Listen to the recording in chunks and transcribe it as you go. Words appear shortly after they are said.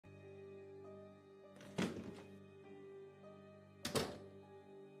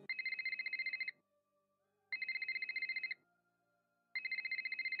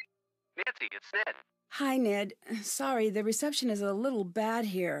Nancy, it's Ned. Hi, Ned. Sorry, the reception is a little bad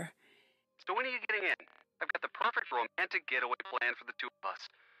here. So when are you getting in? I've got the perfect romantic getaway plan for the two of us.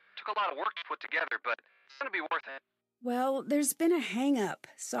 Took a lot of work to put together, but it's going to be worth it. Well, there's been a hang-up.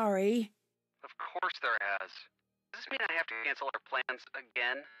 Sorry. Of course there has. Does this mean I have to cancel our plans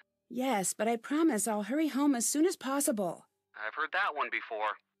again? Yes, but I promise I'll hurry home as soon as possible. I've heard that one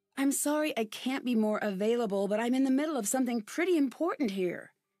before. I'm sorry I can't be more available, but I'm in the middle of something pretty important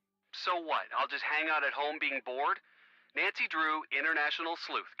here. So what? I'll just hang out at home being bored? Nancy Drew, international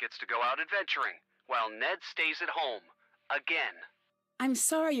sleuth, gets to go out adventuring, while Ned stays at home. Again. I'm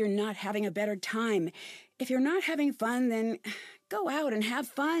sorry you're not having a better time. If you're not having fun, then go out and have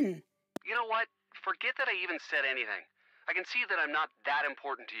fun. You know what? Forget that I even said anything. I can see that I'm not that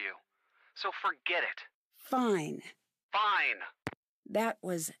important to you. So forget it. Fine. Fine. That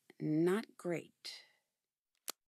was not great.